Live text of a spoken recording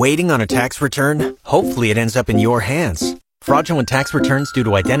Waiting on a tax return? Hopefully it ends up in your hands. Fraudulent tax returns due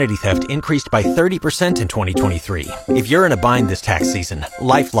to identity theft increased by 30% in 2023. If you're in a bind this tax season,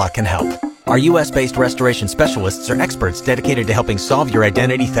 LifeLock can help. Our U.S.-based restoration specialists are experts dedicated to helping solve your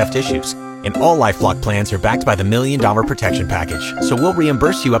identity theft issues. And all LifeLock plans are backed by the $1 Million Protection Package. So we'll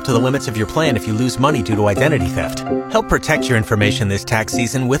reimburse you up to the limits of your plan if you lose money due to identity theft. Help protect your information this tax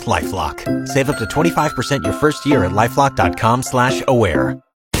season with LifeLock. Save up to 25% your first year at LifeLock.com/aware.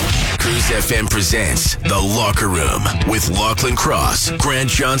 Cruise FM presents The Locker Room with Lochlin Cross,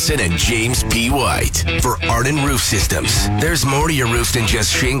 Grant Johnson, and James P. White. For Arden Roof Systems, there's more to your roof than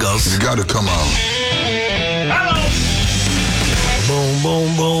just shingles. You gotta come on. Hello. Boom,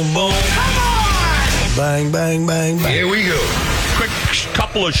 boom, boom, boom. Come on. Bang, bang, bang, bang. Here we go. Quick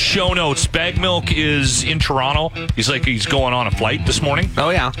couple of show notes. Bag Milk is in Toronto. He's going on a flight this morning. Oh,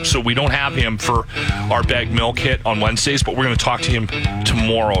 yeah. So we don't have him for our Bag Milk hit on Wednesdays, but we're going to talk to him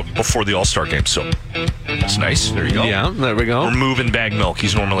tomorrow before the All-Star game. So that's nice. There you go. Yeah, there we go. We're moving Bag Milk.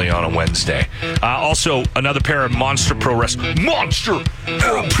 He's normally on a Wednesday. Also, another pair of Monster Pro Wrestling. Monster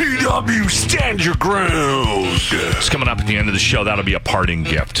LPW Stand Your Ground. It's coming up at the end of the show. That'll be a parting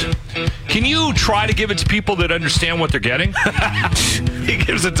gift. Can you try to give it to people that understand what they're getting? He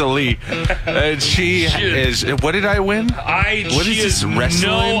gives it to Lee. And she is... What did I win? What is this, wrestling?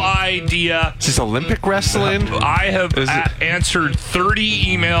 No idea. Is this Olympic wrestling? I have answered 30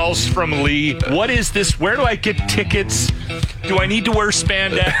 emails from Lee. What is this? Where do I get tickets? Do I need to wear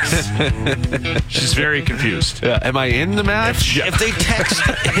spandex? She's very confused. Am I in the match? If they text,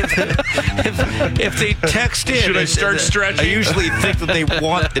 if they text in, should I start stretching? I usually think that they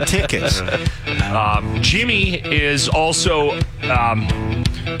want the tickets. Jimmy is also.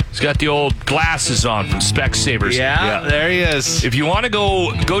 He's got the old glasses on from Specsavers. Yeah, there he is. If you want to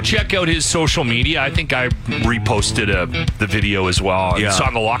go check out his social media, I think I reposted the video as well. Yeah. It's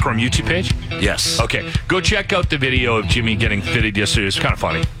on the Locker Room YouTube page. Yes. Okay, go check out the video of Jimmy getting fitted yesterday. It's kind of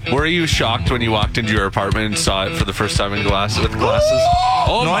funny. Were you shocked when you walked into your apartment and saw it for the first time with glasses?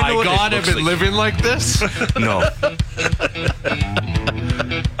 Oh No, I my know what God, it I've looks been like. living like this? No.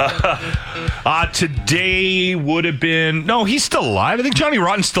 Today would have been... No, he's still alive. I think Johnny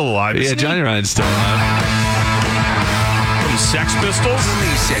Rotten's still alive. Yeah, isn't he? Johnny Ryan's still alive. From Sex Pistols.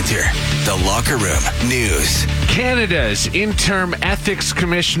 News Center, The Locker Room News. Canada's interim ethics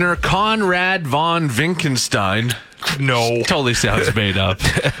commissioner, Conrad von Wittgenstein... No. Totally sounds made up.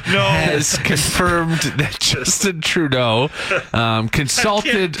 No. Has confirmed that Justin Trudeau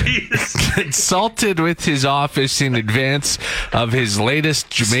consulted with his office in advance of his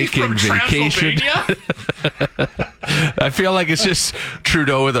latest Jamaican vacation. I feel like it's just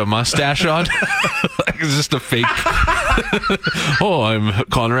Trudeau with a mustache on. Like it's just a fake. Oh, I'm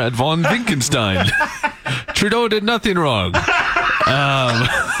Conrad von Wittgenstein. Trudeau did nothing wrong.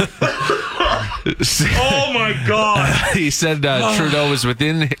 Oh my God. He said Trudeau was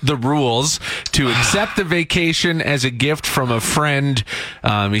within the rules to accept the vacation as a gift from a friend.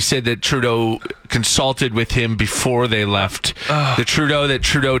 He said that Trudeau consulted with him before they left. The Trudeau that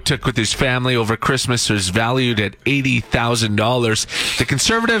Trudeau took with his family over Christmas was valued at $80,000. The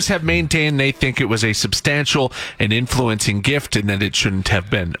Conservatives have maintained they think it was a substantial and influencing gift and that it shouldn't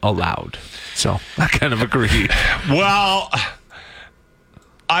have been allowed. So I kind of agree. Well,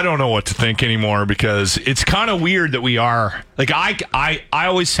 I don't know what to think anymore because it's kind of weird that we are like I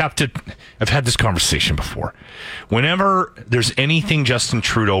always have to. I've had this conversation before. Whenever there's anything Justin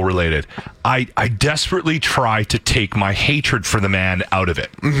Trudeau related, I desperately try to take my hatred for the man out of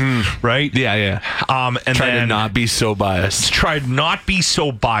it. Mm-hmm. Right? Yeah. And try then to not be so biased. Try to not be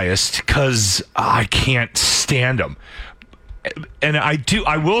so biased because I can't stand him. And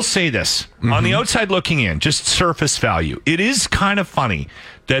I will say this on the outside looking in, just surface value. It is kind of funny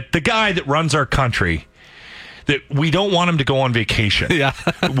that the guy that runs our country, that we don't want him to go on vacation. Yeah.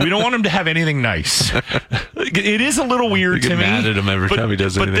 We don't want him to have anything nice. It is a little weird You to get me. mad at him every time he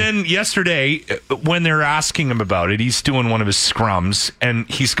does anything. But then yesterday, when they're asking him about it, he's doing one of his scrums, and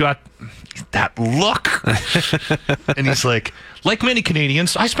he's got that look. And he's like many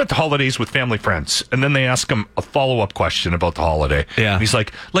Canadians, I spent the holidays with family friends. And then they ask him a follow-up question about the holiday. Yeah. And he's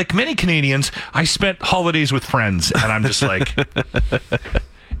like many Canadians, I spent holidays with friends. And I'm just like...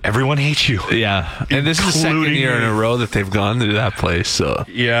 Everyone hates you. Yeah. And this is the second year in a row that they've gone to that place. So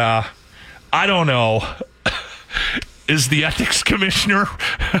yeah. I don't know. Is the ethics commissioner...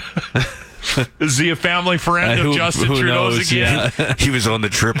 Is he a family friend of Justin Trudeau's knows, again? Yeah. He was on the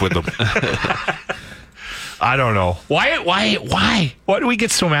trip with them. I don't know. Why? Why do we get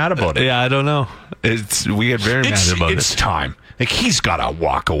so mad about it? Yeah, I don't know. We get very mad about It's it. time. Like, he's got to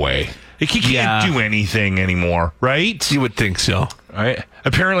walk away. Like, he can't do anything anymore, right? You would think so. Right?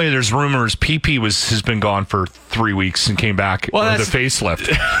 Apparently, there's rumors PP has been gone for 3 weeks and came back with a facelift.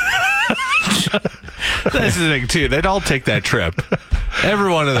 That's the thing, too. They'd all take that trip.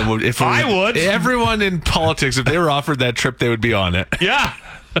 Every one of them would. I would. Everyone in politics, if they were offered that trip, they would be on it. Yeah.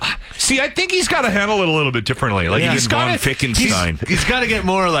 See, I think he's got to handle it a little bit differently. Like he's got to get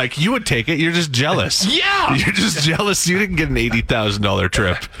more like, you would take it. You're just jealous. Yeah. You're just jealous you didn't get an $80,000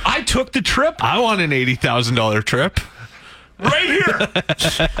 trip. I took the trip. I want an $80,000 trip. Right here.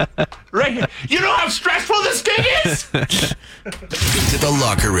 Right here. You know how stressful this thing is? To the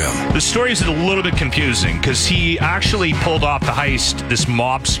locker room. The story is a little bit confusing because he actually pulled off the heist, this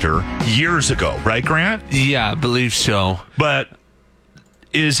mobster, years ago. Right, Grant? Yeah, I believe so. But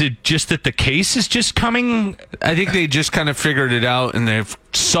is it just that the case is just coming? I think they just kind of figured it out and they've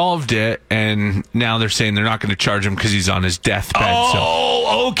solved it, and now they're saying they're not going to charge him because he's on his deathbed.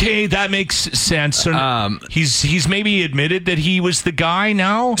 Oh, okay, that makes sense. So he's maybe admitted that he was the guy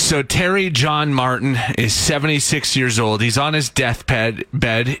now. So Terry John Martin is 76 years old. He's on his deathbed.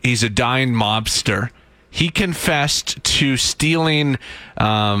 He's a dying mobster. He confessed to stealing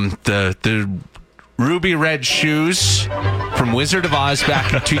the ruby red shoes from Wizard of Oz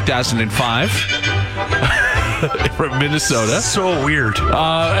back in 2005 from Minnesota. So weird.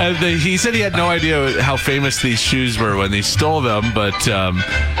 And he said he had no idea how famous these shoes were when he stole them, but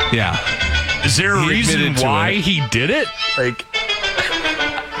yeah. Is there a reason why he did it? Like,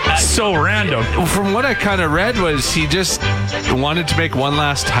 so random. From what I kind of read was he just wanted to make one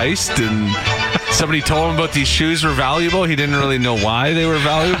last heist, and somebody told him about these shoes were valuable. He didn't really know why they were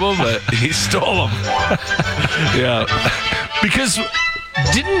valuable, but he stole them. Yeah. Because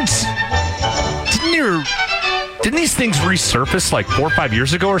didn't these things resurface like 4 or 5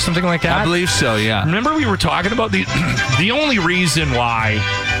 years ago or something like that? I believe so, yeah. Remember we were talking about the only reason why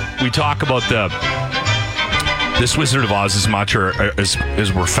we talk about this Wizard of Oz as much or as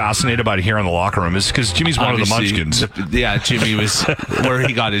we're fascinated by it here in the locker room is because Jimmy's one of the munchkins. Yeah, Jimmy was where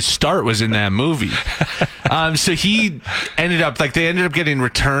he got his start was in that movie. So he ended up they ended up getting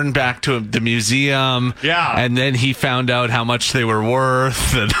returned back to the museum. Yeah, and then he found out how much they were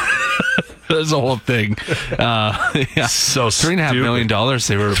worth, and there's a whole thing. Yeah, so $3.5 million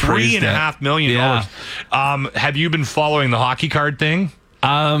they were appraised at. $3.5 million. Yeah. Have you been following the hockey card thing?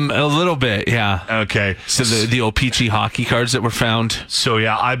 A little bit, yeah. Okay. So the O-Pee-Chee hockey cards that were found. So,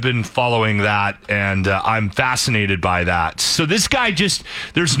 yeah, I've been following that, and I'm fascinated by that. So this guy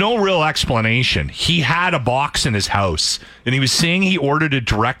there's no real explanation. He had a box in his house, and he was saying he ordered it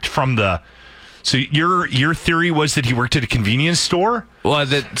direct from the... So your theory was that he worked at a convenience store? Well,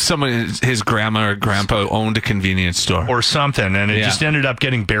 that his grandma or grandpa owned a convenience store. Or something, and it just ended up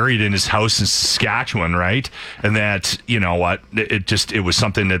getting buried in his house in Saskatchewan, right? And that, you know what, it was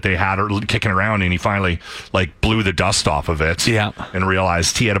something that they had kicking around, and he finally, blew the dust off of it. Yeah. And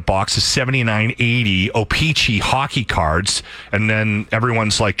realized he had a box of 7980 O-Pee-Chee hockey cards, and then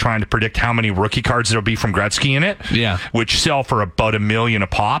everyone's, trying to predict how many rookie cards there'll be from Gretzky in it. Yeah. Which sell for about $1 million a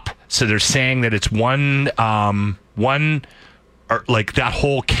pop. So they're saying that it's one or that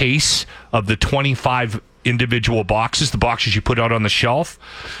whole case of the 25 individual boxes, the boxes you put out on the shelf,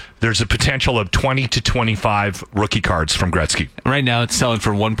 there's a potential of 20 to 25 rookie cards from Gretzky. Right now it's selling for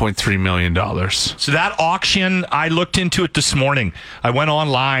 $1.3 million. So that auction, I looked into it this morning. I went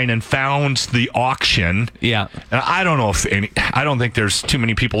online and found the auction. Yeah. And I don't know I don't think there's too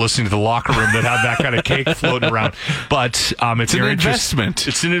many people listening to the locker room that have that kind of cake floating around. But if you're investment.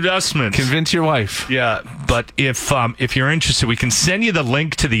 It's an investment. Convince your wife. Yeah. But if you're interested, we can send you the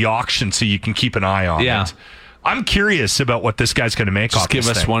link to the auction so you can keep an eye on it. I'm curious about what this guy's going to make off this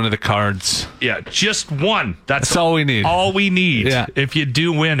thing. Just give us one of the cards. Yeah, just one. That's all we need. All we need. Yeah. If you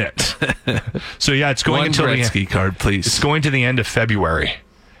do win it. So yeah, it's going until Gretzky card, please. It's going to the end of February.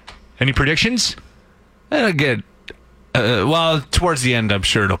 Any predictions? Again, towards the end, I'm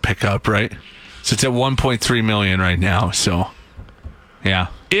sure it'll pick up, right? So it's at $1.3 million right now. So, yeah.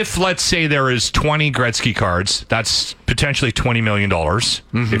 If, let's say, there is 20 Gretzky cards, that's potentially $20 million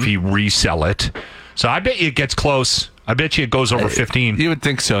if he resell it. So I bet you it gets close. I bet you it goes over 15. You would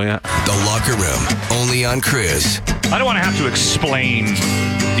think so, yeah. The Locker Room, only on Cruise. I don't want to have to explain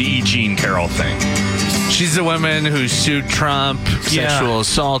the E. Jean Carroll thing. She's the woman who sued Trump, sexual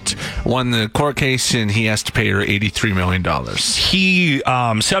assault, won the court case, and he has to pay her $83 million. He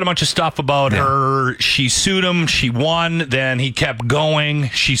said a bunch of stuff about her. She sued him. She won. Then he kept going.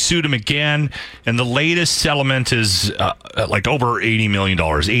 She sued him again. And the latest settlement is over $80 million.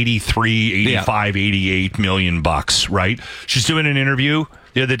 83, 85, 88 million bucks, right? She's doing an interview.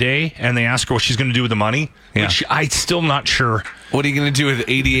 the other day, and they ask her what she's going to do with the money, which I'm still not sure. What are you going to do with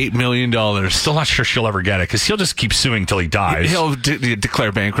 $88 million? Still not sure she'll ever get it, because he'll just keep suing till he dies. He'll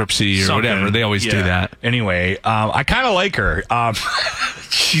declare bankruptcy or whatever. They always do that. Anyway, I kind of like her.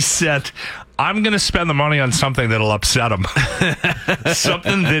 She said, I'm going to spend the money on something that'll upset him.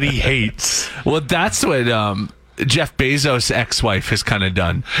 Something that he hates. Well, that's what Jeff Bezos' ex-wife has kind of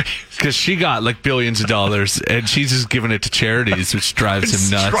done, because she got like billions of dollars and she's just giving it to charities, which drives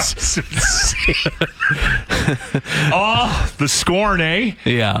him nuts. Oh, the scorn, eh?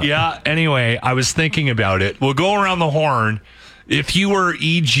 Yeah. Anyway, I was thinking about it. We'll go around the horn. If you were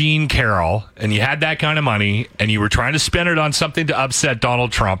E. Jean Carroll and you had that kind of money and you were trying to spend it on something to upset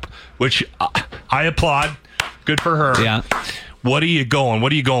Donald Trump, which I applaud, good for her. Yeah. What are you going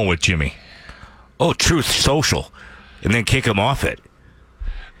with, Jimmy? Oh, Truth Social, and then kick him off it.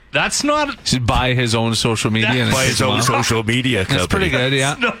 That's not... Should buy his own social media. Buy his own social media company. That's pretty good,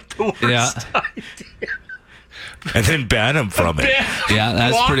 yeah. That's not the worst idea. And then ban him from it. Yeah,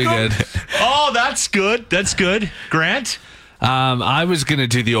 that's pretty good. Oh, that's good. That's good. Grant? I was going to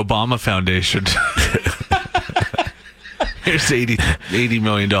do the Obama Foundation. Here's $80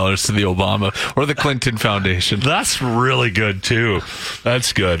 million to the Obama or the Clinton Foundation. That's really good, too.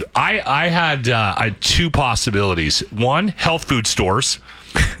 That's good. I had two possibilities. One, health food stores.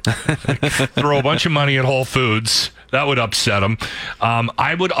 Throw a bunch of money at Whole Foods. That would upset him.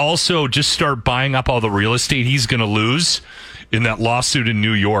 I would also just start buying up all the real estate he's going to lose in that lawsuit in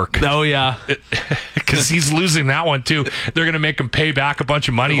New York. Oh, yeah. Because he's losing that one, too. They're going to make him pay back a bunch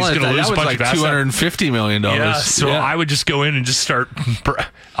of money. He's going to lose a bunch of assets. $250 million. Yeah, so I would just go in and just start...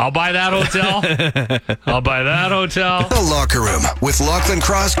 I'll buy that hotel. I'll buy that hotel. The Locker Room with Lochlin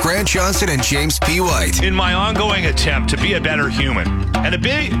Cross, Grant Johnson, and James P. White. In my ongoing attempt to be a better human and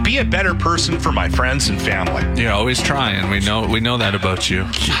be a better person for my friends and family. You're always trying. We know that about you.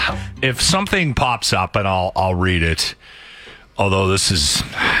 If something pops up, and I'll read it, although this is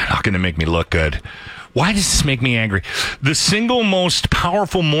not going to make me look good. Why does this make me angry? The single most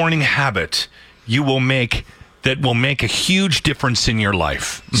powerful morning habit you will make that will make a huge difference in your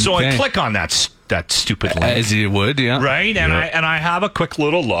life. So I click on that stupid link. As you would, yeah. Right? And I have a quick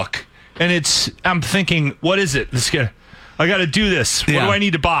little look, and I'm thinking, what is it? I got to do this. What do I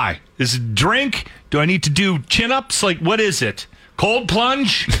need to buy? Is it drink? Do I need to do chin-ups? Like, what is it? Cold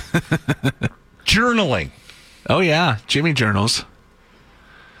plunge? Journaling. Oh, yeah. Jimmy journals.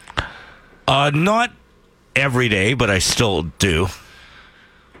 Not every day, but I still do.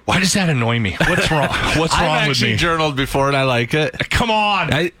 Why does that annoy me? What's wrong? What's wrong with me? I've actually journaled before, and I like it. Come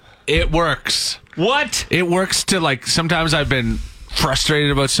on. It works. What? It works to, like, sometimes I've been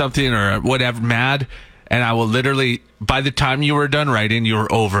frustrated about something or whatever, mad, and I will literally, by the time you were done writing, you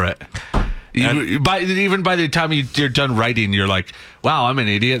were over it. Even by the time you're done writing, you're like, wow, I'm an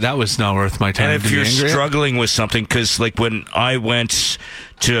idiot. That was not worth my time. And if you're struggling with something, because like when I went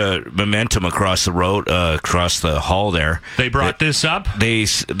to Momentum across the road, across the hall there, they brought this up. They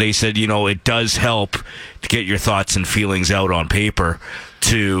said, it does help to get your thoughts and feelings out on paper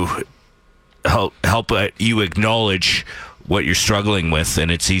to help you acknowledge what you're struggling with, and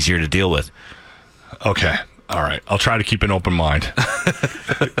it's easier to deal with. Okay. All right. I'll try to keep an open mind.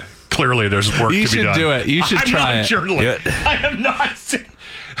 Clearly, there's work to be done. You should do it. You should try it. I am not.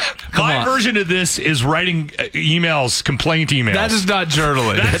 My version of this is writing emails, complaint emails. That is not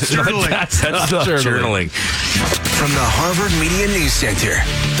journaling. That's journaling. That's not journaling. From the Harvard Media News Center,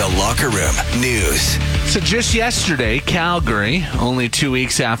 the Locker Room News. So just yesterday, Calgary, only 2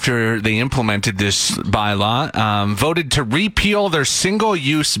 weeks after they implemented this bylaw, voted to repeal their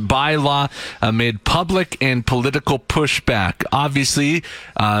single-use bylaw amid public and political pushback. Obviously,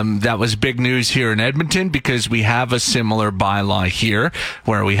 that was big news here in Edmonton because we have a similar bylaw here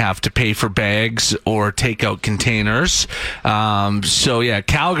where we have to pay for bags or take out containers.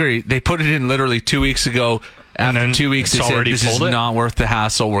 Calgary, they put it in literally 2 weeks ago. After 2 weeks, they said this is not worth the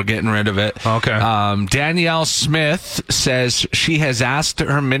hassle. We're getting rid of it. Okay. Danielle Smith says she has asked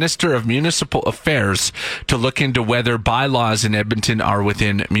her Minister of Municipal Affairs to look into whether bylaws in Edmonton are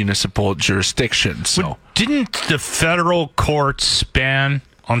within municipal jurisdiction. So, didn't the federal courts ban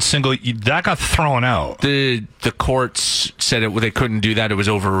on that got thrown out? The courts said they couldn't do that. It was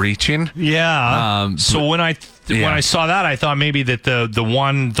overreaching. Yeah. So when I saw that, I thought maybe that the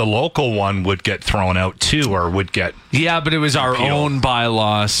local one would get thrown out too, or would get but it was our own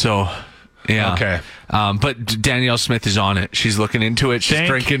bylaw. So yeah. Okay. But Danielle Smith is on it. She's looking into it. She's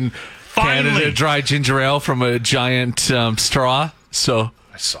drinking Canada Dry Ginger Ale from a giant straw. So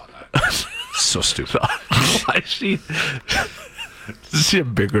I saw that. So stupid. She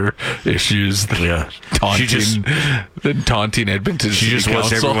had bigger issues than taunting Edmonton. She just wants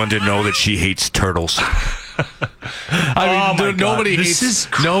Council. everyone to know that she hates turtles. I mean, my God.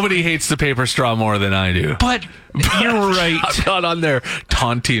 nobody hates the paper straw more than I do. But you're right. I'm not on there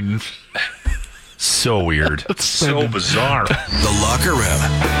taunting. So weird. So bizarre. The Locker Room.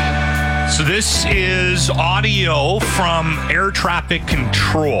 So this is audio from air traffic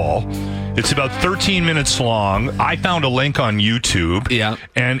control. It's about 13 minutes long. I found a link on YouTube. Yeah.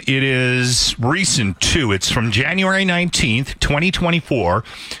 And it is recent, too. It's from January 19th, 2024.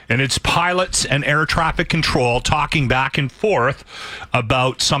 And it's pilots and air traffic control talking back and forth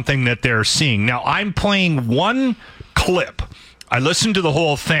about something that they're seeing. Now, I'm playing one clip. I listened to the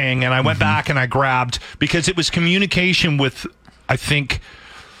whole thing, and I went back and I grabbed, because it was communication with, I think...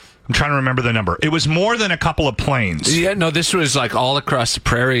 I'm trying to remember the number. It was more than a couple of planes. Yeah, no, this was like all across the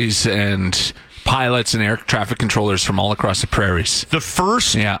prairies and pilots and air traffic controllers from all across the prairies. The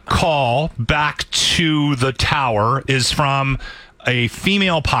first call back to the tower is from a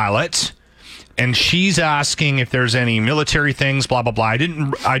female pilot, and she's asking if there's any military things, blah, blah, blah. I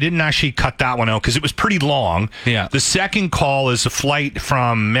didn't actually cut that one out because it was pretty long. Yeah. The second call is a flight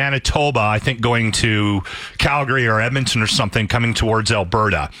from Manitoba, I think going to Calgary or Edmonton or something, coming towards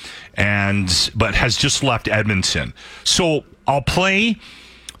Alberta, but has just left Edmonton. So I'll play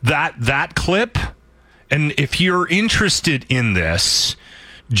that clip, and if you're interested in this,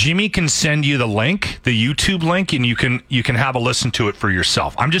 Jimmy can send you the link, the YouTube link, and you can have a listen to it for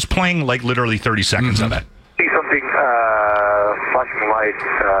yourself. I'm just playing like literally 30 seconds of it. See something flashing light,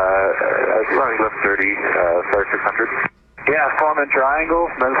 running left 30, start 600. Yeah, forming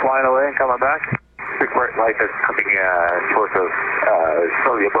triangle, then flying away and coming back. Big bright light that's coming towards us,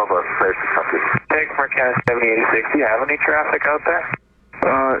 slightly above us, start 600. Take from Canada 7086. Do you have any traffic out there?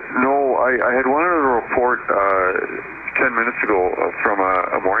 No, I had one other report 10 minutes ago from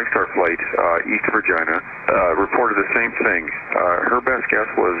a Morningstar flight east of Regina. Reported the same thing. Her best guess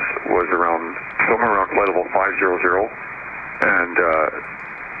was somewhere around flight level 500, and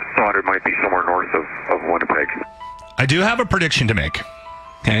thought it might be somewhere north of Winnipeg. I do have a prediction to make.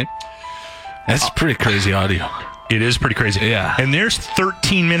 Okay. That's pretty crazy audio. It is pretty crazy. Yeah. And there's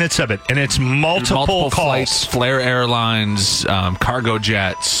 13 minutes of it, and it's multiple calls. Flights, Flair Airlines, cargo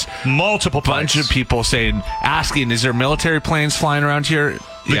jets. Multiple bunch flights. of people asking, is there military planes flying around here?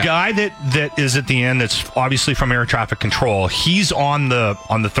 The guy that is at the end, that's obviously from air traffic control, he's on the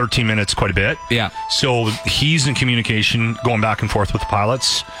 13 minutes quite a bit. Yeah. So he's in communication, going back and forth with the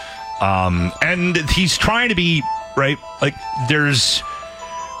pilots. And he's trying to be, right, like there's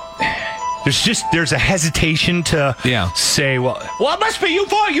a hesitation to say, well, it must be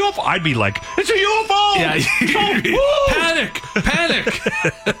UFO. I'd be like, it's a UFO. Yeah. Panic.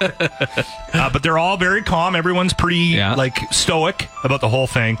 But they're all very calm. Everyone's pretty stoic about the whole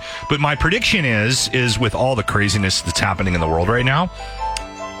thing. But my prediction is with all the craziness that's happening in the world right now,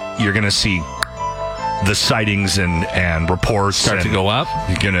 you're going to see the sightings and reports start to go up.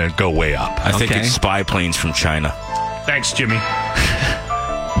 You're going to go way up. I think it's spy planes from China. Thanks, Jimmy.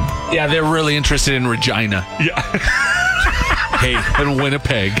 Yeah, they're really interested in Regina. Yeah. Hey, and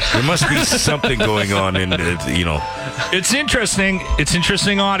Winnipeg. There must be something going on in, It's interesting. It's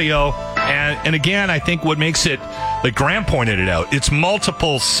interesting audio. And again, I think what makes it, like Grant pointed it out, it's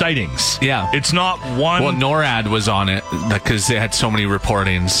multiple sightings. Yeah. It's not one. Well, NORAD was on it because they had so many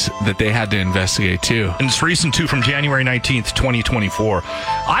reportings that they had to investigate too. And it's recent too, from January 19th, 2024.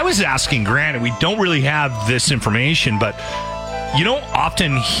 I was asking Grant, and we don't really have this information, but you don't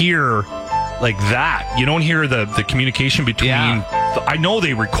often hear like that. You don't hear the communication between. I know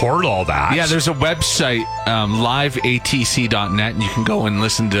they record all that. Yeah, there's a website, liveatc.net, and you can go and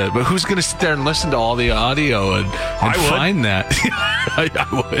listen to. But who's going to sit there and listen to all the audio and find that? I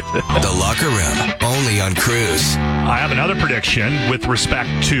would. The Locker Room, only on Cruise. I have another prediction with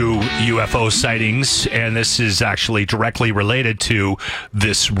respect to UFO sightings, and this is actually directly related to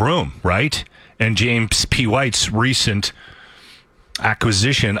this room, right? And James P. White's recent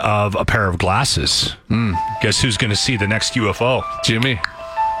acquisition of a pair of glasses. Guess who's going to see the next UFO? Jimmy.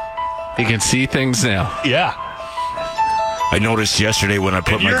 He can see things now. Yeah. I noticed yesterday when I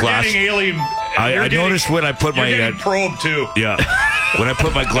put my glasses. I noticed when I put my probe too. Yeah. When I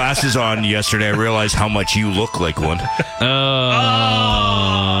put my glasses on yesterday, I realized how much you look like one.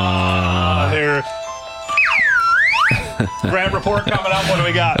 There. Grant report coming up. What do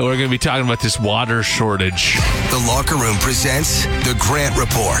we got? We're going to be talking about this water shortage. The Locker Room presents The Grant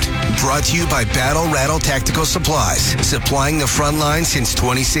Report, brought to you by Battle Rattle Tactical Supplies, supplying the front line since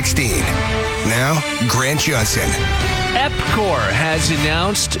 2016. Now, Grant Johnson. EPCOR has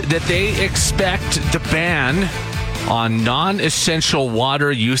announced that they expect to ban on non-essential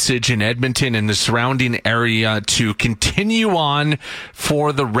water usage in Edmonton and the surrounding area to continue on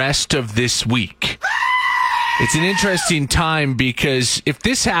for the rest of this week. It's an interesting time because if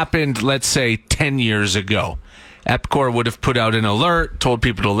this happened, let's say 10 years ago, EPCOR would have put out an alert, told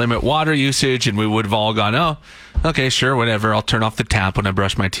people to limit water usage, and we would have all gone, oh, okay, sure, whatever. I'll turn off the tap when I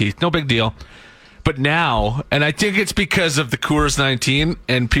brush my teeth. No big deal. But now, and I think it's because of the Coors 19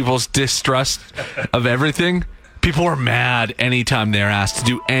 and people's distrust of everything, people are mad anytime they're asked to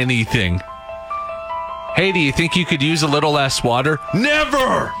do anything. Hey, do you think you could use a little less water?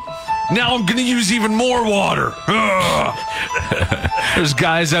 Never! Now I'm going to use even more water. There's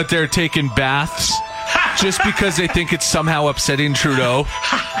guys out there taking baths just because they think it's somehow upsetting Trudeau.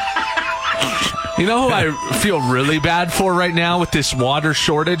 You know who I feel really bad for right now with this water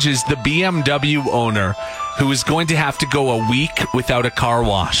shortage is the BMW owner who is going to have to go a week without a car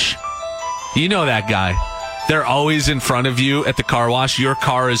wash. You know that guy. They're always in front of you at the car wash. Your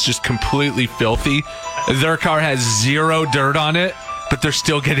car is just completely filthy. Their car has zero dirt on it, but they're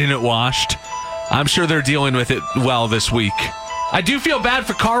still getting it washed. I'm sure they're dealing with it well this week. I do feel bad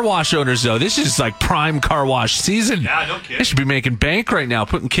for car wash owners, though. This is like prime car wash season. Yeah, no kidding. They should be making bank right now,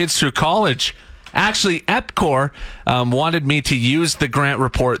 putting kids through college. Actually, EPCOR wanted me to use the grant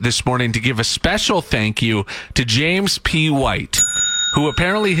report this morning to give a special thank you to James P. White, who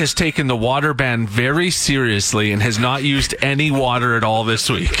apparently has taken the water ban very seriously and has not used any water at all this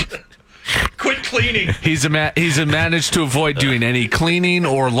week. Quit cleaning. He's managed to avoid doing any cleaning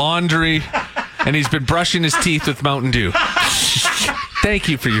or laundry, and he's been brushing his teeth with Mountain Dew. Thank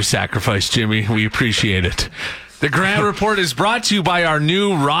you for your sacrifice, Jimmy. We appreciate it. The Grant Report is brought to you by our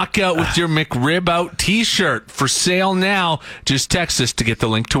new Rock Out with Your McRib Out t-shirt. For sale now. Just text us to get the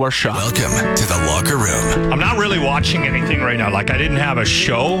link to our shop. Welcome to the Locker Room. I'm not really watching anything right now. Like, I didn't have a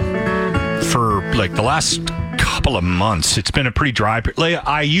show for, like, the last couple of months. It's been a pretty dry period. Like,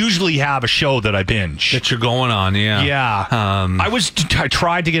 I usually have a show that I binge. That you're going on, yeah. Yeah. I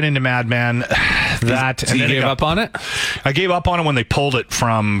tried to get into Mad Men. So you gave up on it? I gave up on it when they pulled it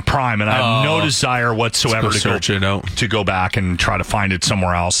from Prime, and I have no desire whatsoever to go back and try to find it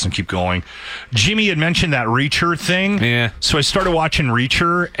somewhere else and keep going. Jimmy had mentioned that Reacher thing. Yeah. So I started watching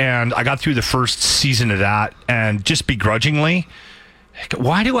Reacher, and I got through the first season of that, and just begrudgingly,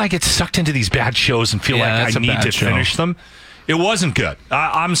 why do I get sucked into these bad shows and feel like I need to finish them? It wasn't good.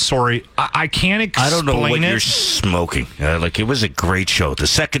 I'm sorry. I can't explain it. I don't know what you're smoking. It was a great show. The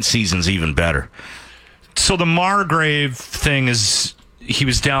second season's even better. So the Margrave thing is, he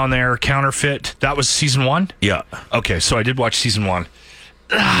was down there, counterfeit. That was season 1? Yeah. Okay, so I did watch season 1.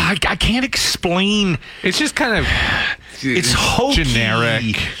 I can't explain. It's just kind of... It's hokey.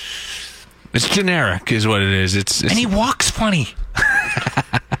 Generic. It's generic is what it is. And he walks funny.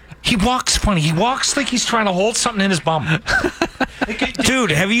 He walks funny. He walks like he's trying to hold something in his bum.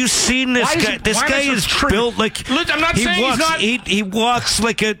 Dude, have you seen this guy? This guy is built like... I'm not saying he's not... He walks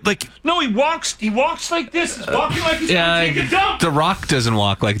like a... No, he walks like this. He's walking like he's going to take a dump. The Rock doesn't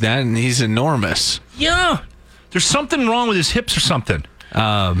walk like that, and he's enormous. Yeah. There's something wrong with his hips or something.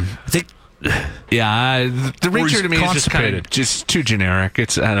 The Reacher to me is just kind of just too generic. I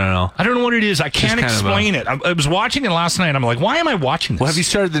don't know. I don't know what it is. I can't explain it. I was watching it last night, and I'm like, why am I watching this? Well, have you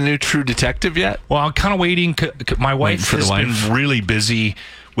started the new True Detective yet? Well, I'm kind of waiting. My wife has been really busy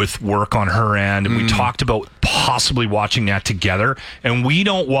with work on her end, and we talked about possibly watching that together. And we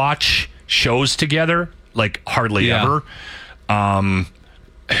don't watch shows together, like hardly ever.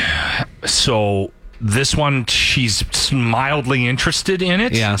 So... This one, she's mildly interested in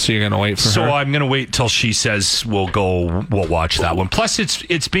it. Yeah, so you're going to wait for her? So I'm going to wait till she says we'll watch that one. Plus,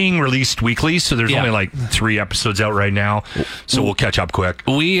 it's being released weekly, so there's only like 3 episodes out right now. So we'll catch up quick.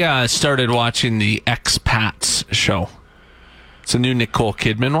 We started watching the Expats show. It's a new Nicole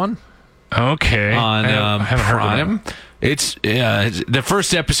Kidman one. Okay. On I haven't Prime. Heard of it. It's the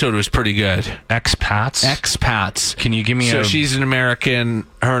first episode was pretty good. Expats. Can you give me So she's an American.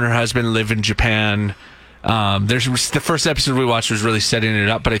 Her and her husband live in Japan. The first episode we watched was really setting it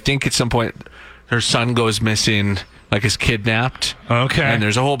up, but I think at some point her son goes missing, like is kidnapped. Okay. And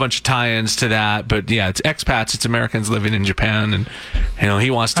there's a whole bunch of tie-ins to that, but yeah, it's expats. It's Americans living in Japan, and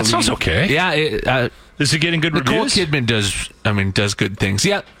he wants to. That sounds okay. Yeah. Is it getting good reviews? Nicole Kidman does good things.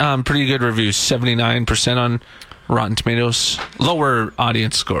 Yeah, pretty good reviews. 79% on Rotten Tomatoes. Lower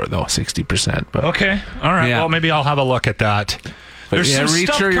audience score though, 60%. But okay, all right. Yeah. Well, maybe I'll have a look at that. There's some Reacher,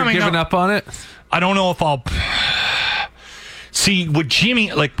 stuff you're giving up on it. I don't know if I'll see with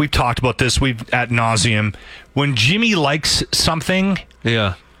Jimmy. Like we've talked about this, we've ad nauseum. When Jimmy likes something,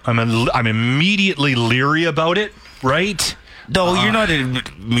 yeah, I'm immediately leery about it. Right? No, you're not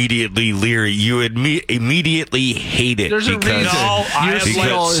immediately leery. You immediately hate it. There's a reason. No, I have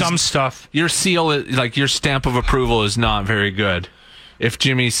seal some stuff. Your seal, like your stamp of approval, is not very good. If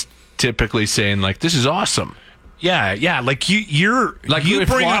Jimmy's typically saying like, "This is awesome," Yeah, like you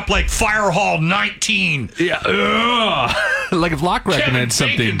bring up like Fire Hall 19. Yeah, like if Locke recommends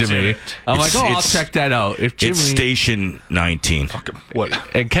something to me, I'm like, I'll check that out. If Jimmy, it's Station 19.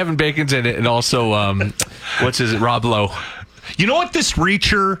 What? And Kevin Bacon's in it, and also Rob Lowe. You know what this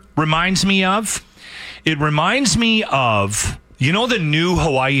Reacher reminds me of? It reminds me of, you know, the new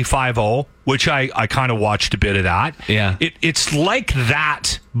Hawaii 5-0, which I kind of watched a bit of that. Yeah. It's like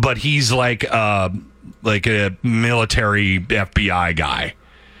that, but he's like a military FBI guy.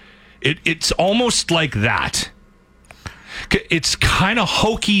 It's almost like that. It's kind of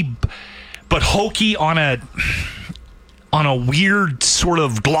hokey, but hokey on a weird sort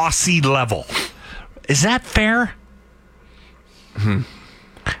of glossy level. Is that fair? I'm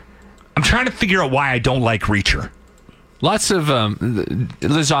trying to figure out why I don't like Reacher. Lots of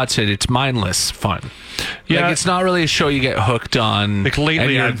Lizotte said it's mindless fun. Yeah, like, it's not really a show you get hooked on. Like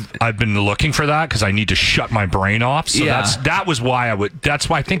lately, I've been looking for that because I need to shut my brain off. So that's why I ended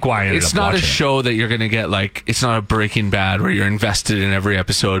up watching. It's not a show that you're going to get like. It's not a Breaking Bad where you're invested in every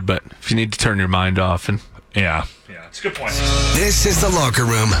episode. But if you need to turn your mind off, and yeah, it's a good point. This is The Locker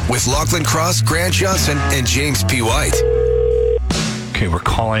Room with Lochlin Cross, Grant Johnson, and James P. White. Okay, we're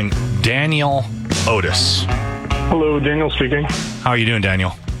calling Daniel Otis. Hello, Daniel speaking. How are you doing,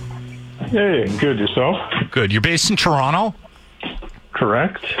 Daniel? Hey, good. Yourself? Good. You're based in Toronto?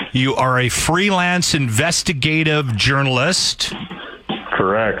 Correct. You are a freelance investigative journalist?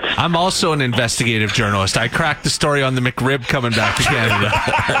 Correct. I'm also an investigative journalist. I cracked the story on the McRib coming back to Canada.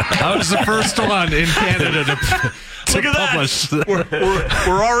 I was the first one in Canada to Look at publish. That.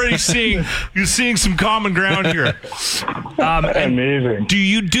 We're already seeing some common ground here. Amazing. Do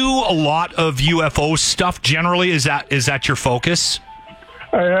you do a lot of UFO stuff generally? Is that your focus?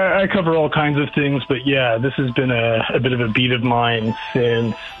 I cover all kinds of things, but yeah, this has been a bit of a beat of mine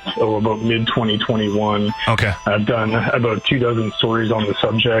since about mid-2021. Okay. I've done about 24 stories on the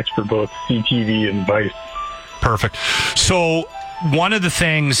subject for both CTV and Vice. Perfect. So one of the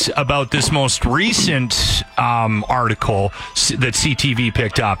things about this most recent article that CTV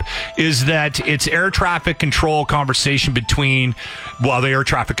picked up is that it's air traffic control conversation between, the air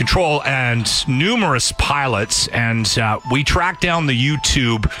traffic control and numerous pilots. And we tracked down the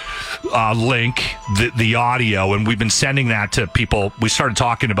YouTube link, the audio, and we've been sending that to people. We started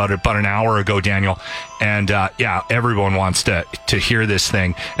talking about it about an hour ago, Daniel. And everyone wants to hear this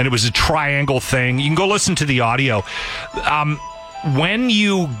thing. And it was a triangle thing. You can go listen to the audio. When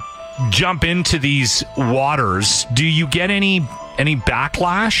you jump into these waters, do you get any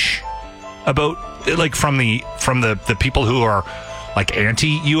backlash about, like, from the people who are like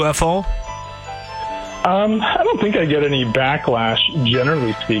anti-UFO? I don't think I get any backlash,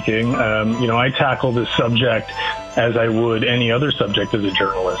 generally speaking. I tackle this subject as I would any other subject as a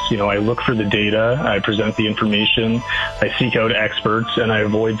journalist. I look for the data, I present the information, I seek out experts, and I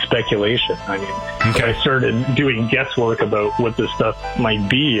avoid speculation. If I started doing guesswork about what this stuff might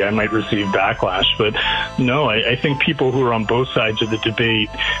be, I might receive backlash. But no, I think people who are on both sides of the debate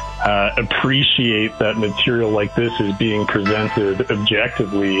appreciate that material like this is being presented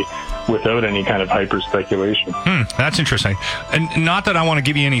objectively without any kind of hyper speculation. That's interesting. And not that I want to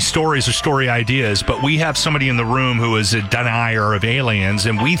give you any stories or story ideas, but we have somebody in the room who is a denier of aliens,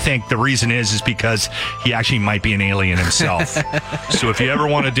 and we think the reason is because he actually might be an alien himself. So if you ever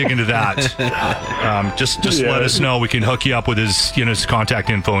want to dig into that, just let us know. We can hook you up with his contact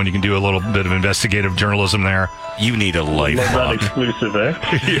info, and you can do a little bit of investigative journalism there. You need a life. Love that exclusive,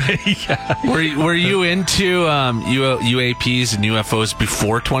 Yeah. Were you into UAPs and UFOs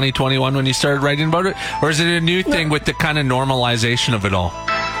before 2021 when you started writing about it, or is it a new thing with the kind of normalization of it all?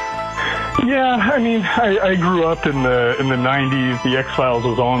 Yeah, I grew up in the 90s. The X-Files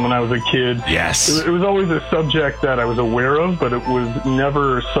was on when I was a kid. Yes. It was always a subject that I was aware of, but it was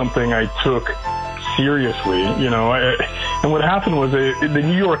never something I took seriously. And what happened was the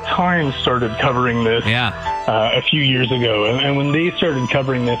New York Times started covering this a few years ago. And when they started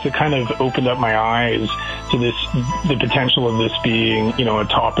covering this, it kind of opened up my eyes to the potential of this being, a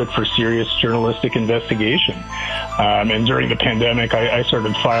topic for serious journalistic investigation. And during the pandemic, I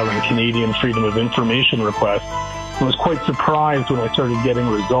started filing Canadian Freedom of Information requests. I was quite surprised when I started getting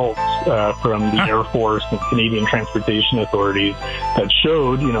results from the Air Force and Canadian transportation authorities that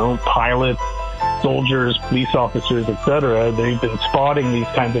showed, pilots, soldiers, police officers, etc. They've been spotting these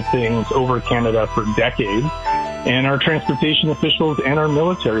kinds of things over Canada for decades. And our transportation officials and our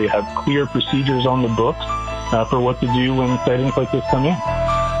military have clear procedures on the books for what to do when sightings like this come in.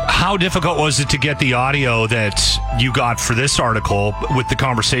 How difficult was it to get the audio that you got for this article with the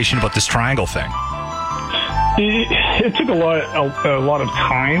conversation about this triangle thing? It took a lot of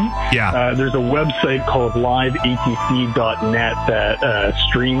time. Yeah. There's a website called liveatc.net that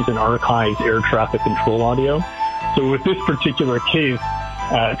streams and archives air traffic control audio. So with this particular case,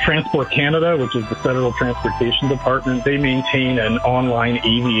 Transport Canada, which is the Federal Transportation Department, they maintain an online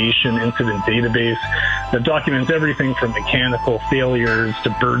aviation incident database that documents everything from mechanical failures to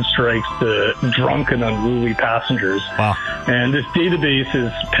bird strikes to drunk and unruly passengers. Wow. And this database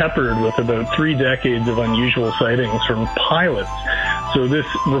is peppered with about 3 decades of unusual sightings from pilots. So this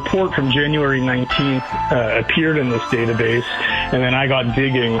report from January 19th appeared in this database, and then I got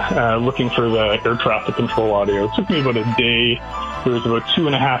digging, looking for the air traffic control audio. It took me about a day. There was about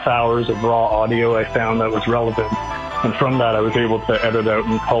 2.5 hours of raw audio I found that was relevant. And from that, I was able to edit out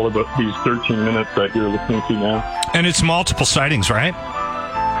and call about these 13 minutes that you're listening to now. And it's multiple sightings, right?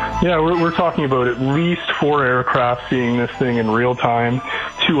 Yeah, we're talking about at least 4 aircraft seeing this thing in real time,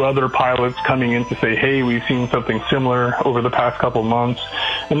 2 other pilots coming in to say, hey, we've seen something similar over the past couple months.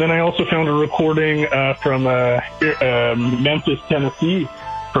 And then I also found a recording from Memphis, Tennessee,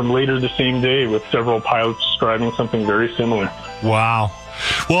 from later the same day with several pilots describing something very similar. Wow.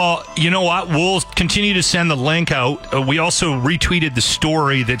 Well, you know what? We'll continue to send the link out. We also retweeted the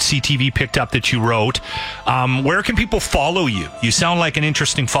story that CTV picked up that you wrote. Where can people follow you? You sound like an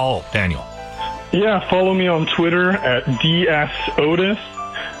interesting follow, Daniel. Yeah, follow me on Twitter at DSOtis.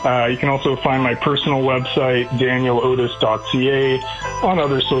 You can also find my personal website, danielotis.ca. On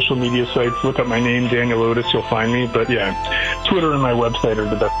other social media sites, look up my name, Daniel Otis, you'll find me. But yeah, Twitter and my website are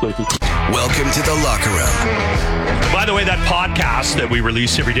the best places. Welcome to the Locker Room. By the way, that podcast that we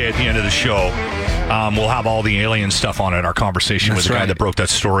release every day at the end of the show, we'll have all the alien stuff on it. Our conversation with the guy that broke that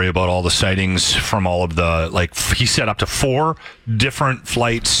story about all the sightings from all of the, like, he said up to 4 different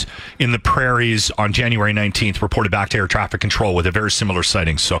flights in the prairies on January 19th reported back to air traffic control with a very similar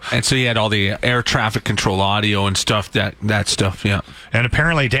sighting. So he had all the air traffic control audio and stuff, that stuff, yeah. And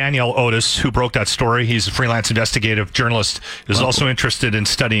apparently Daniel Otis, who broke that story, he's a freelance investigative journalist, is also interested in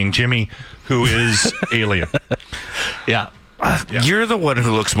studying Jimmy, who is alien. Yeah. You're the one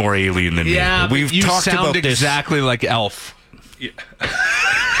who looks more alien than me. We've talked about this exactly like Elf. Yeah.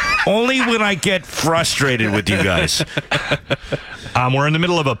 Only when I get frustrated with you guys. We're in the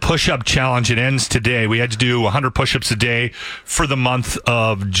middle of a push-up challenge. It ends today. We had to do 100 push-ups a day for the month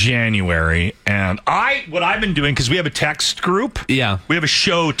of January. And what I've been doing, because we have a text group. Yeah. We have a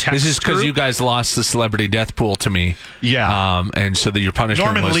show text group. This is because you guys lost the celebrity death pool to me. Yeah. And so that your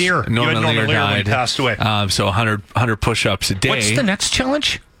punishment Norman was... Lear. Norman Lear died. When he passed away. So 100 push-ups a day. What's the next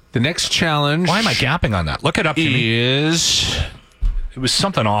challenge? The next challenge... Why am I gapping on that? Look it up, Jimmy. It was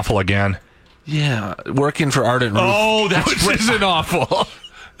something awful again. Yeah, working for Ardent Roof. Oh, that's which isn't awful.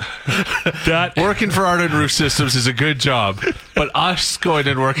 Working for Ardent Roof Systems is a good job, but us going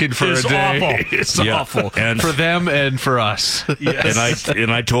and working for a day is awful. And for them and for us. Yes.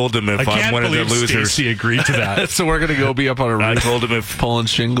 And I told him if I'm one of the losers, Stacey agreed to that. So we're gonna go be up on a roof. I told him if pulling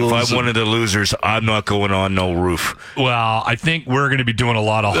shingles. If I'm one of the losers, I'm not going on no roof. Well, I think we're going to be doing a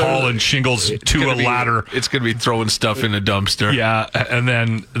lot of hauling shingles to a ladder. It's going to be throwing stuff in a dumpster. Yeah, and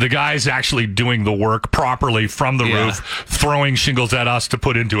then the guy's actually doing the work properly from the roof, throwing shingles at us to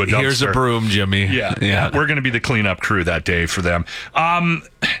put into a dumpster. Here's a broom, Jimmy. Yeah. We're going to be the cleanup crew that day for them.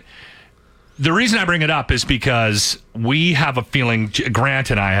 The reason I bring it up is because we have a feeling, Grant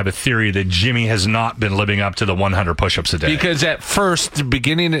and I have a theory that Jimmy has not been living up to the 100 push-ups a day. Because at first, the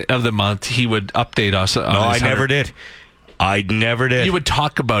beginning of the month, he would update us. No, I never did. I never did. You would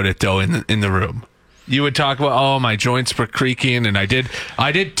talk about it, though, in the room. You would talk about, my joints were creaking, and I did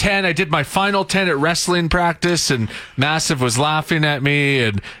 10. I did my final 10 at wrestling practice, and Massive was laughing at me,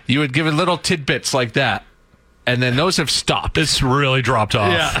 and you would give it little tidbits like that. And then those have stopped. It's really dropped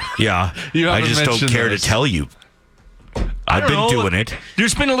off. Yeah. I just don't care to tell you. I've been doing it.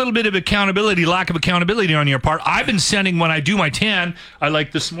 There's been a little bit of lack of accountability on your part. I've been sending when I do my 10.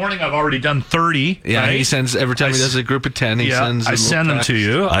 Like this morning, I've already done 30. Yeah, right? he sends every time he does a group of 10. I send them to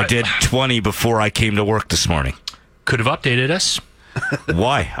you. I did 20 before I came to work this morning. Could have updated us.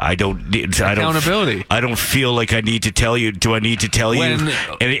 Why? Accountability. I don't feel like I need to tell you. Do I need to tell you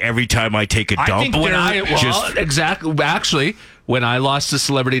every time I take a dump? Exactly. Actually, when I lost the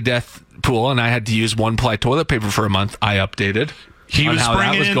celebrity death pool and I had to use 1-ply toilet paper for a month, I updated. He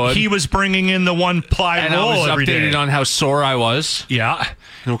was bringing in the 1-ply roll every day. And I was updating on how sore I was. Yeah.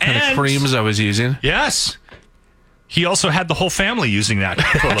 And what kind of creams I was using. Yes. He also had the whole family using that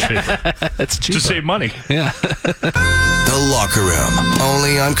toilet paper. That's cheap. To save money. Yeah. The Locker Room,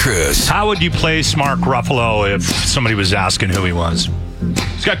 only on Cruise. How would you place Mark Ruffalo if somebody was asking who he was?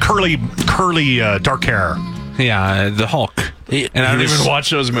 He's got curly, dark hair. Yeah, the Hulk. And I don't even watch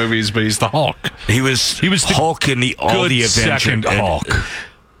those movies, but he's the Hulk. He was the Hulk in all the Avengers. Second Hulk.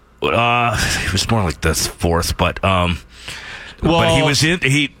 He was more like the fourth, but he was in.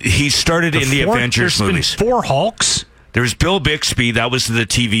 He started in the Avengers movies. Been 4 Hulks. There was Bill Bixby. That was the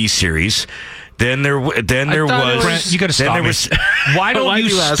TV series. Then there was. Brent, you got to stop me. Why don't you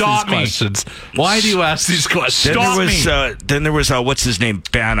stop me? Questions? Why do you ask these questions? Then there was what's his name?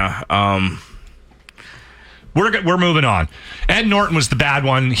 Banna. We're moving on. Ed Norton was the bad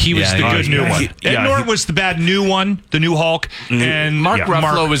one. He was the good new one. Ed Norton was the bad new one, the new Hulk. And Mark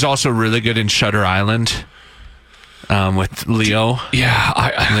Ruffalo was also really good in Shutter Island with Leo. Yeah,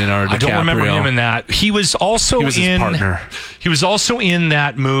 Leonardo DiCaprio. I don't remember him in that. He was also his partner. He was also in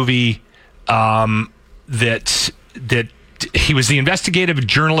that movie that he was the investigative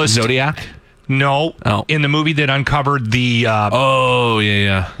journalist. Zodiac? No. Oh. In the movie that uncovered the...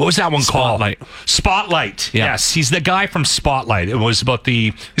 yeah. What was that one called? Spotlight. Yeah. Yes, he's the guy from Spotlight. It was about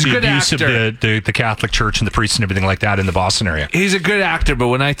the abuse actor. of the Catholic Church and the priests and everything like that in the Boston area. He's a good actor, but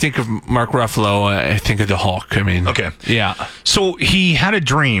when I think of Mark Ruffalo, I think of the Hulk. I mean... Okay. Yeah. So he had a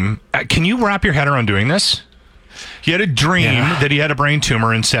dream. Can you wrap your head around doing this? He had a dream that he had a brain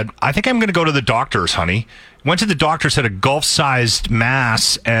tumor and said, I think I'm going to go to the doctors, honey. Went to the doctors, had a golf-sized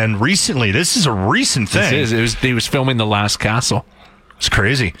mass, and recently, this is a recent thing. He was filming The Last Castle. It's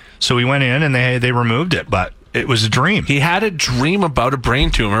crazy. So he went in and they removed it, but it was a dream. He had a dream about a brain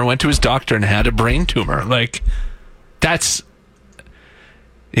tumor, went to his doctor and had a brain tumor. That's...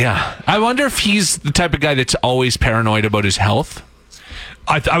 Yeah. I wonder if he's the type of guy that's always paranoid about his health.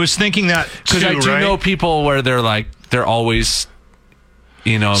 I was thinking that too, because I do know people where they're always,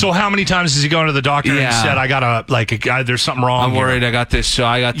 So how many times has he gone to the doctor and said, "I got there's something wrong. I'm worried. I got this. So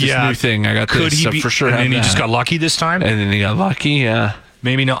I got this new thing. I got Could this. he so be, for sure." And then he just got lucky this time. And then he got lucky. Yeah.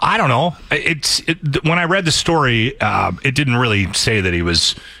 Maybe no. I don't know. When I read the story, it didn't really say that he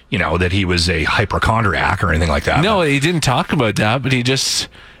was, that he was a hypochondriac or anything like that. No, he didn't talk about that, but he just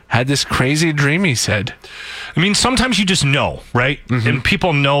had this crazy dream, he said. I mean, sometimes you just know, right? Mm-hmm. And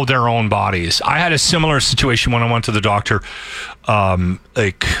people know their own bodies. I had a similar situation when I went to the doctor. I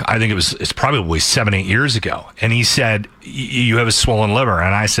think it's probably 7-8 years ago. And he said, you have a swollen liver.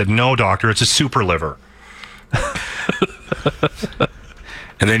 And I said, no, doctor, it's a super liver.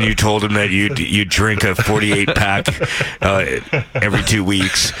 And then you told him that you drink a 48-pack every 2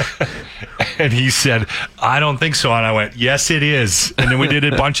 weeks. And he said, I don't think so. And I went, yes, it is. And then we did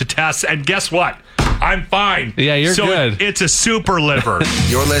a bunch of tests. And guess what? I'm fine. Yeah, you're good. It's a super liver.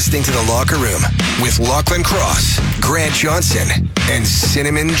 You're listening to The Locker Room with Lochlin Cross, Grant Johnson, and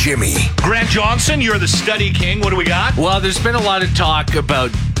Cinnamon Jimmy. Grant Johnson, you're the study king. What do we got? Well, there's been a lot of talk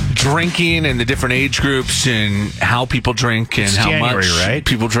about drinking and the different age groups and how people drink and how much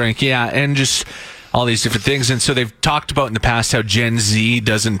people drink. Yeah, and just all these different things. And so they've talked about in the past how Gen Z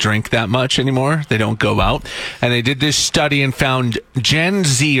doesn't drink that much anymore. They don't go out. And they did this study and found Gen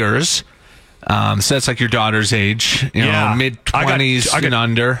Zers, so that's like your daughter's age, mid-20s and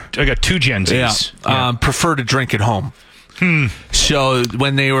under. I got 2 Gen Zs. Prefer to drink at home. So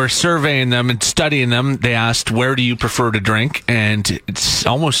when they were surveying them and studying them, they asked, where do you prefer to drink? And it's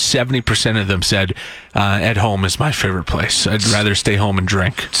almost 70% of them said, at home is my favorite place. I'd rather stay home and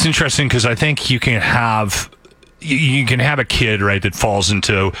drink. It's interesting because I think you can have a kid, right, that falls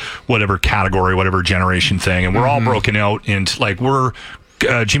into whatever category, whatever generation thing. And we're all broken out into,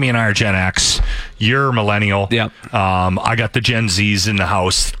 Jimmy and I are Gen X. You're millennial. Yeah. I got the Gen Zs in the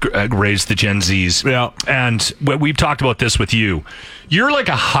house. Raised the Gen Zs. Yeah. And we've talked about this with you. You're like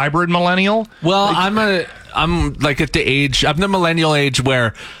a hybrid millennial. Well, I'm like at the age. I'm the millennial age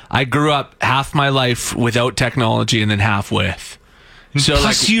where I grew up half my life without technology and then half with. So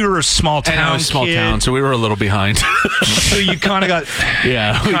plus, you're a small town. And I was a small town, so we were a little behind. So you kind of got,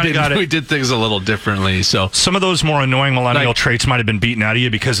 we did things a little differently. So some of those more annoying millennial traits might have been beaten out of you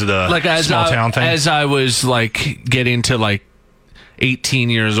because of the small town thing. As I was getting to 18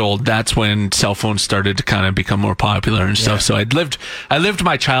 years old, that's when cell phones started to kind of become more popular and stuff. So I lived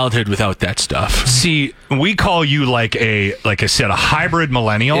my childhood without that stuff. See, we call you like I said, a hybrid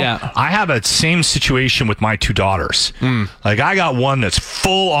millennial. Yeah. I have a same situation with my 2 daughters. I got one that's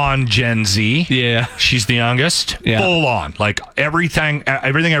full on Gen Z. Yeah. She's the youngest. Yeah. Full on. Everything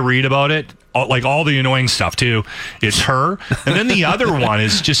I read about it, like all the annoying stuff too. It's her, and then the other one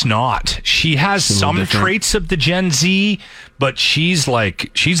is just not. She has some traits of the Gen Z, but she's the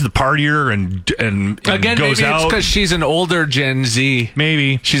partier and again goes maybe out. It's because she's an older Gen Z.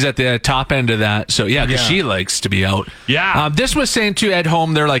 Maybe she's at the top end of that. So because she likes to be out. Yeah. This was saying too at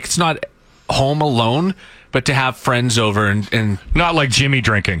home. They're like, it's not home alone, but to have friends over and not like Jimmy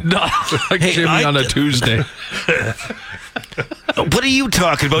drinking. Not like Jimmy on a Tuesday. What are you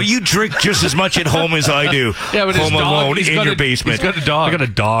talking about? You drink just as much at home as I do. Yeah, but home alone in your basement. He's got a dog. I got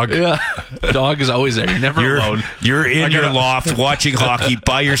a dog. Yeah, dog is always there. You're never alone. You're in your loft watching hockey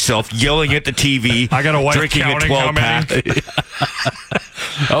by yourself, yelling at the TV. I got a wife drinking a 12-pack.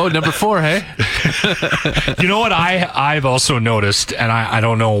 Oh, number 4, hey? You know what I've also noticed, and I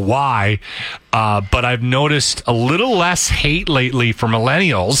don't know why, but I've noticed a little less hate lately for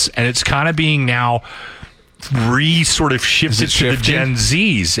millennials, and it's kind of being now sort of shifted to the Gen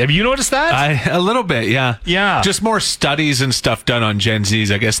Zs. Have you noticed that? A little bit, yeah. Yeah. Just more studies and stuff done on Gen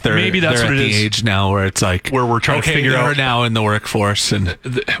Zs. I guess they're Maybe that's they're what at it the is. age now where it's like, where we're trying to figure out now in the workforce and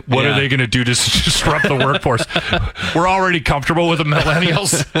what are they going to do to disrupt the workforce. We're already comfortable with the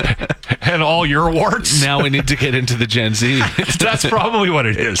millennials and all your warts. Now we need to get into the Gen Z. That's probably what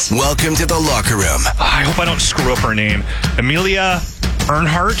it is. Welcome to the Locker Room. I hope I don't screw up her name. Amelia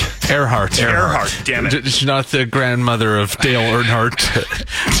Earhart? Earhart. Damn it. She's not the grandmother of Dale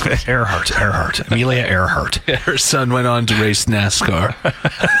Earnhardt. Earhart. Amelia Earhart. Her son went on to race NASCAR.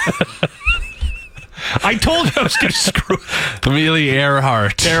 I told you I was going to screw. Amelia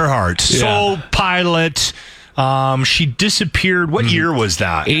Earhart. Soul pilot. She disappeared. What year was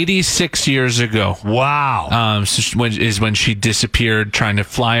that? 86 years ago. Wow. When she disappeared, trying to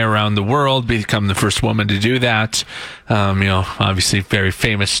fly around the world, become the first woman to do that. Obviously, very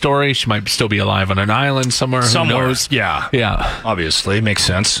famous story. She might still be alive on an island somewhere. Who knows? Yeah. Obviously, makes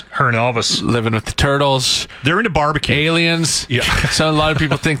sense. Her and Elvis living with the turtles. They're into barbecue. Aliens. Yeah. So a lot of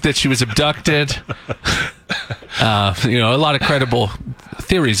people think that she was abducted. A lot of credible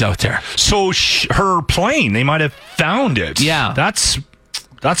theories out there. So her plane, they might have found it. Yeah.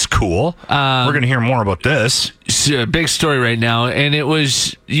 That's cool. We're going to hear more about this. It's a big story right now, and it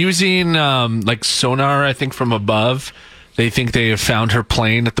was using like sonar, I think, from above. They think they have found her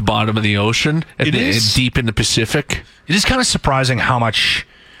plane at the bottom of the ocean, deep in the Pacific. It is kind of surprising how much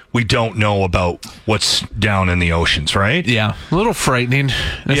we don't know about what's down in the oceans, right? Yeah, a little frightening.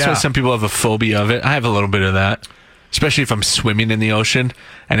 That's why some people have a phobia of it. I have a little bit of that, especially if I'm swimming in the ocean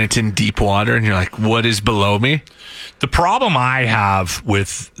and it's in deep water and you're like, what is below me? The problem I have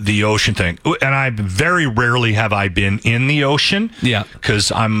with the ocean thing, and I very rarely have I been in the ocean. Yeah.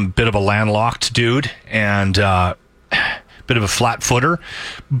 Because I'm a bit of a landlocked dude and bit of a flat footer.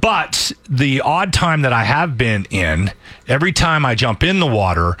 But the odd time that I have been in, every time I jump in the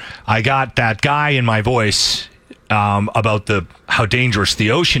water, I got that guy in my voice about how dangerous the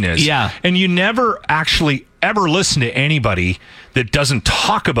ocean is. Yeah. And you never actually ever listen to anybody that doesn't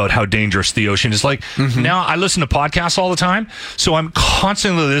talk about how dangerous the ocean is. Like, now I listen to podcasts all the time, so I'm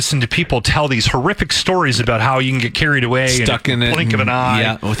constantly listening to people tell these horrific stories about how you can get carried away, stuck in it, blink of an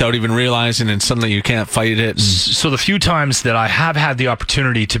eye, without even realizing, and suddenly you can't fight it. So the few times that I have had the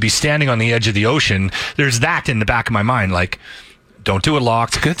opportunity to be standing on the edge of the ocean, there's that in the back of my mind, like, don't do it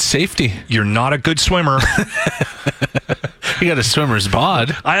locked. Good safety. You're not a good swimmer. You got a swimmer's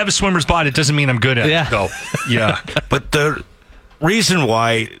bod. I have a swimmer's bod. It doesn't mean I'm good at it, though. Yeah. But the reason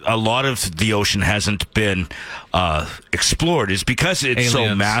why a lot of the ocean hasn't been explored is because it's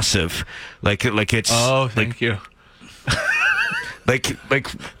so massive. Like it's. Oh, thank you. Like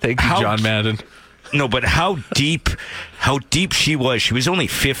thank you, John Madden. No, but how deep she was? She was only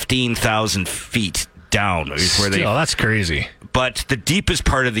 15,000 feet down. That's crazy. But the deepest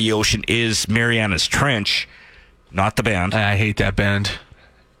part of the ocean is Mariana's Trench, not the band. I hate that band.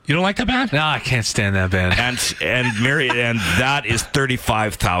 You don't like that band? No, I can't stand that band. And that is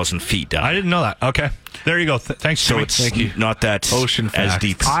 35,000 feet down. I didn't know that. Okay, there you go. Thanks. So Jimmy. it's Thank you. not that Ocean as facts.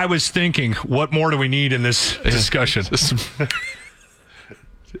 deep. I was thinking, what more do we need in this discussion?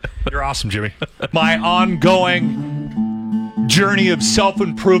 You're awesome, Jimmy. My ongoing journey of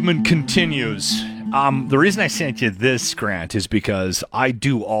self-improvement continues. The reason I sent you this, Grant, is because I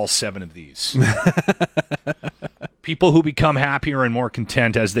do all 7 of these. People who become happier and more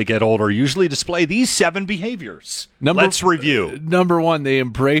content as they get older usually display these 7 behaviors. Let's review. Number 1, they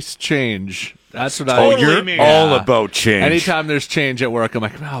embrace change. That's what Totally I... all about change. Anytime there's change at work, I'm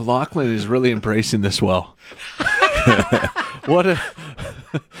like, wow, Lochlin is really embracing this well. What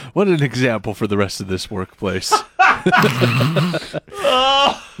an example for the rest of this workplace.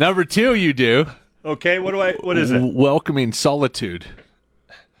 Number 2, you do. Okay, what is it? Welcoming solitude.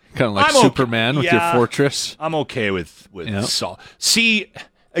 Kind of like Superman with your fortress. I'm okay with salt. See,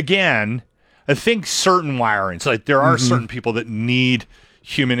 again, I think certain wirings, like there are certain people that need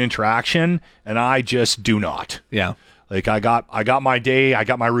human interaction, and I just do not. Yeah. Like I got my day, I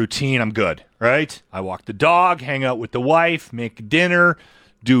got my routine, I'm good, right? I walk the dog, hang out with the wife, make dinner,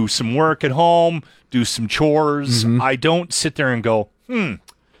 do some work at home, do some chores. I don't sit there and go, I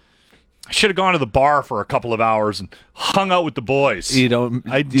should have gone to the bar for a couple of hours and hung out with the boys.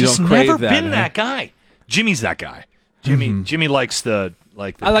 I just never been that guy. Jimmy's that guy. Jimmy likes the I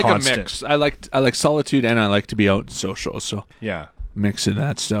like constant. a mix. I like solitude and I like to be out and social. So yeah, mix of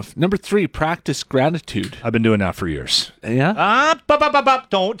that stuff. Number 3, practice gratitude. I've been doing that for years. Yeah.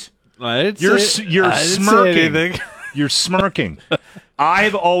 Don't. You're smirking. You're smirking.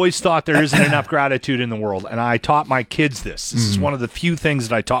 I've always thought there isn't enough gratitude in the world, and I taught my kids this. This is one of the few things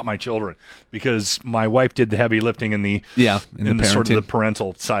that I taught my children because my wife did the heavy lifting in the sort of the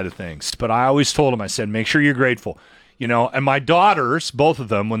parental side of things. But I always told them, I said, make sure you're grateful. And my daughters, both of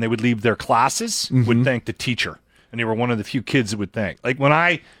them, when they would leave their classes, would thank the teacher, and they were one of the few kids that would thank. Like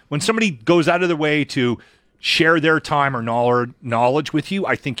when somebody goes out of their way to share their time or knowledge with you,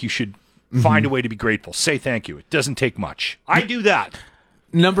 I think you should find a way to be grateful. Say thank you. It doesn't take much. I do that.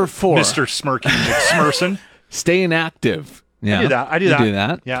 Number 4. Mr. Smirky McSmerson. Staying active. Yeah. I do that. You do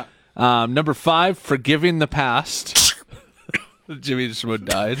that. Yeah. Number 5, forgiving the past. Jimmy just about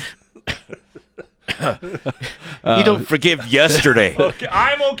died. You don't forgive yesterday. Okay,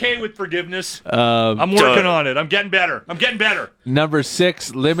 I'm okay with forgiveness. I'm working on it. I'm getting better. Number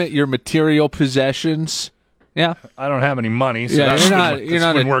 6, limit your material possessions. Yeah. I don't have any money, so you're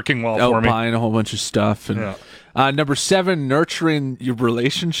not been working well for me. Buying a whole bunch of stuff. And, number 7, nurturing your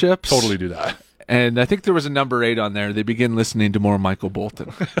relationships. Totally do that. And I think there was a number 8 on there. They begin listening to more Michael Bolton,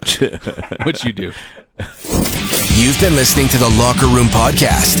 which you do. You've been listening to the Locker Room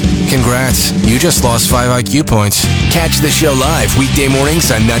Podcast. Congrats, you just lost 5 IQ points. Catch the show live weekday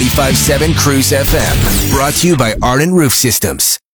mornings on 95.7 Cruise FM. Brought to you by Arden Roof Systems.